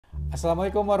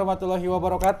Assalamualaikum warahmatullahi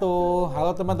wabarakatuh.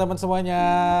 Halo teman-teman semuanya.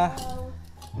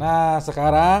 Nah,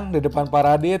 sekarang di depan Pak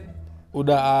Radit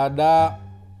udah ada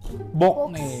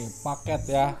box nih, paket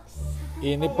ya.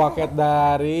 Ini paket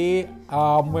dari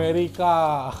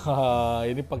Amerika.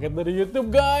 Ini paket dari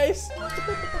YouTube, guys.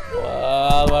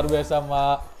 Wah, luar biasa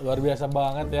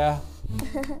banget ya.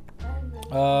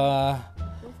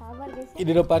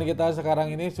 Di depan kita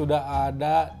sekarang ini sudah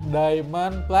ada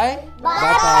Diamond Play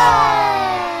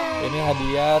Button. Ini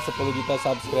hadiah 10 juta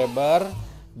subscriber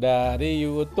dari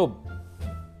YouTube.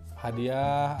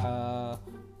 Hadiah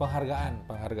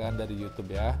penghargaan dari YouTube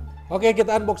ya. Oke,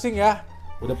 kita unboxing ya.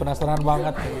 Udah penasaran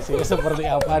banget nih isinya seperti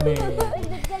apa nih.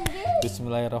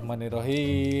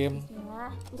 Bismillahirrahmanirrahim.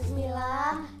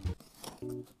 Bismillah.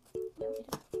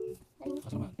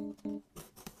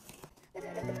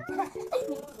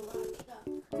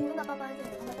 Ini nggak apa-apa aja.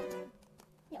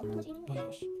 Ya untuk ini.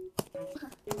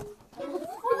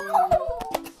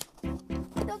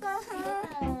 Itu kan.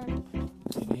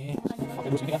 Ini pakai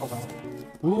dus ini kan kalau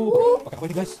pakai apa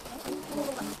ini guys?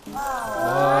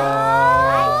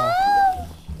 Wah.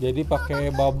 Jadi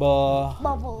pakai bubble.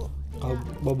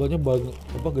 Bubble-nya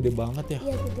gede banget ya?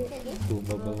 Iya gede. Tuh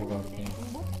bubble wrapnya.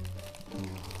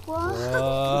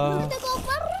 Wah. Itu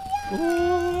kopernya.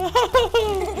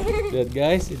 Lihat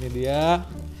guys, ini dia.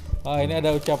 Oh, ini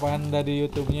ada ucapan dari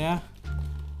YouTube-nya.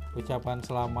 Ucapan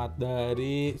selamat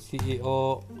dari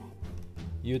CEO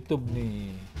YouTube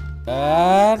nih.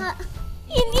 Dan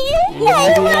Ini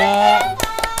dia.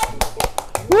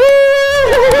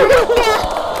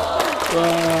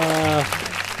 Wah,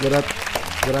 berat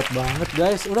banget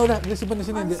guys. Udah disimpan di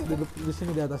sini, di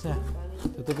sini di atasnya.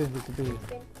 Tutupin.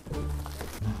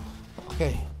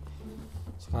 Oke.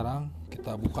 Sekarang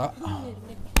kita buka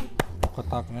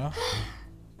kotaknya.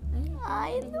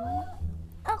 itu.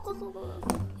 Aku suka.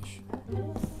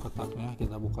 Kotaknya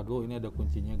kita buka dulu. Ini ada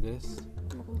kuncinya guys.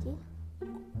 Kunci.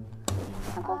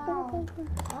 Aku.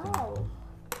 Wow.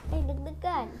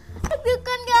 Deg-degan.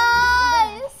 Deg-degan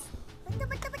guys.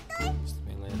 Betul.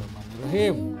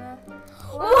 Bismillahirrahmanirrahim.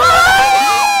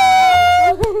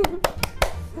 Wow.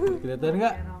 Kelihatan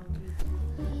nggak?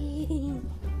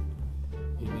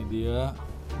 Ini dia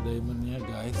diamondnya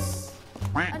guys.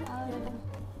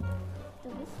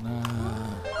 Nah,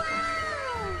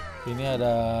 ini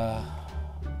ada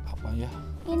apa ya?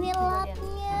 Ini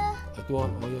lapnya.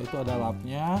 Itu ada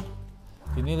lapnya.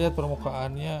 Ini lihat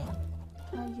permukaannya.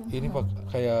 Ini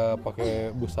kayak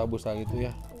pakai busa-busa gitu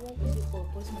ya.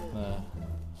 Nah,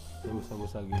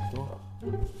 busa-busa gitu.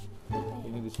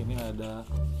 Ini di sini ada.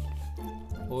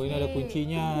 Oh, ini ada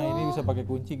kuncinya. Ini bisa pakai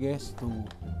kunci guys. Tuh.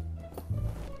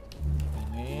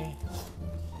 Ini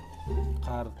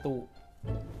kartu.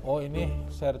 Oh, ini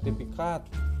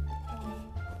sertifikatnya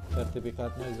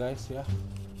guys ya.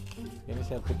 Ini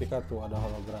sertifikat tuh, ada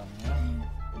hologramnya.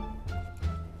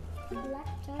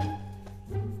 Oke.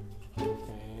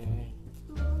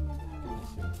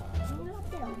 Disimpan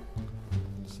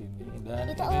di sini.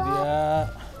 Dan Itu ini dia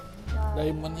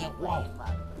diamondnya. Wow.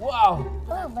 Oh,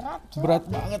 berat. Berat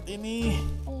banget ini.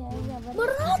 Iya,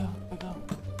 berat. Pegang.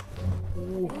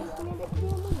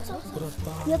 Berat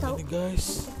banget Iya, tahu. ini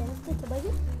guys. Coba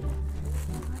aja.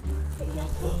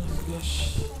 Berat banget guys.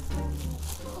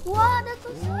 Wah, ada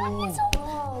tulisannya.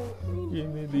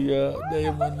 Ini dia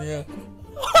diamondnya.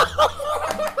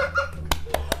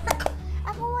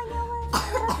 Aku mau nyoba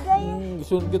berat gaya.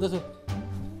 Kita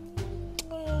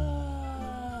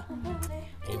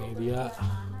ini dia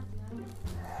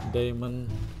Diamond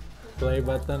Play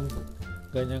Button.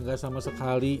 Gak nyangka sama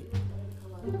sekali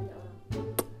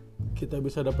kita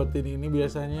bisa dapetin ini.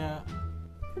 Biasanya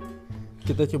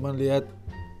kita cuma lihat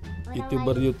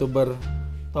YouTuber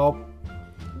top.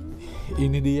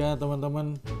 Ini dia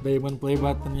teman-teman, Diamond Play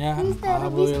Buttonnya.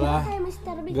 Alhamdulillah,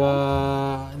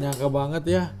 gak nyangka banget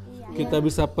ya kita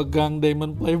bisa pegang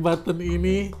Diamond Play Button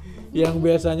ini, yang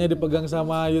biasanya dipegang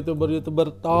sama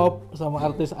YouTuber top, sama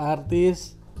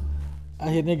artis-artis.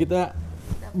 Akhirnya kita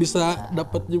bisa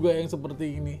dapat juga yang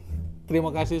seperti ini.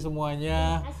 Terima kasih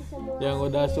semuanya yang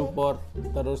udah support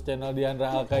terus channel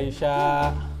Diandra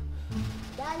Alkaisha,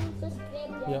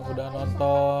 yang udah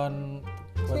nonton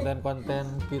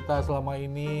konten-konten kita selama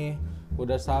ini,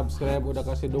 udah subscribe, udah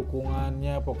kasih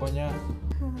dukungannya. Pokoknya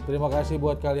terima kasih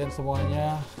buat kalian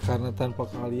semuanya, karena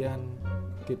tanpa kalian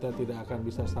kita tidak akan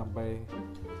bisa sampai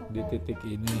di titik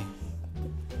ini.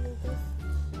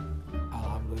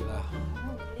 Alhamdulillah.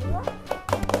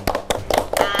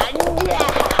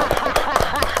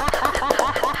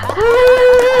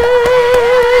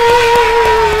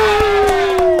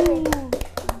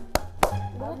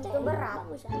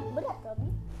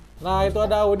 Nah, itu ada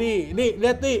ada Audi. Di,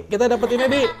 lihat Di, kita dapat ini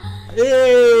Di.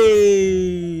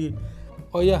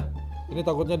 Oh iya, ini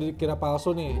takutnya dikira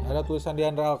palsu nih. Ada tulisan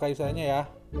Diandra Alkaisanya ya.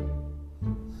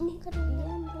 Ini kan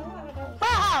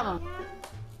Diandra.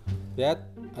 Lihat,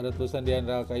 ada tulisan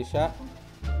Diandra Alkaisya.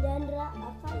 Diandra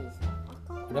Alkaisya.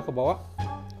 Udah ke bawah.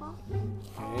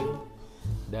 Oke.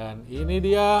 Dan ini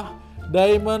dia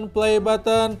Diamond Play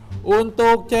Button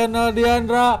untuk channel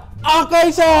Diandra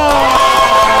Alkaisya.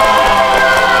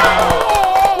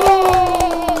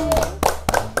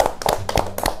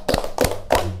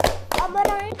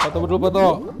 Foto dulu foto.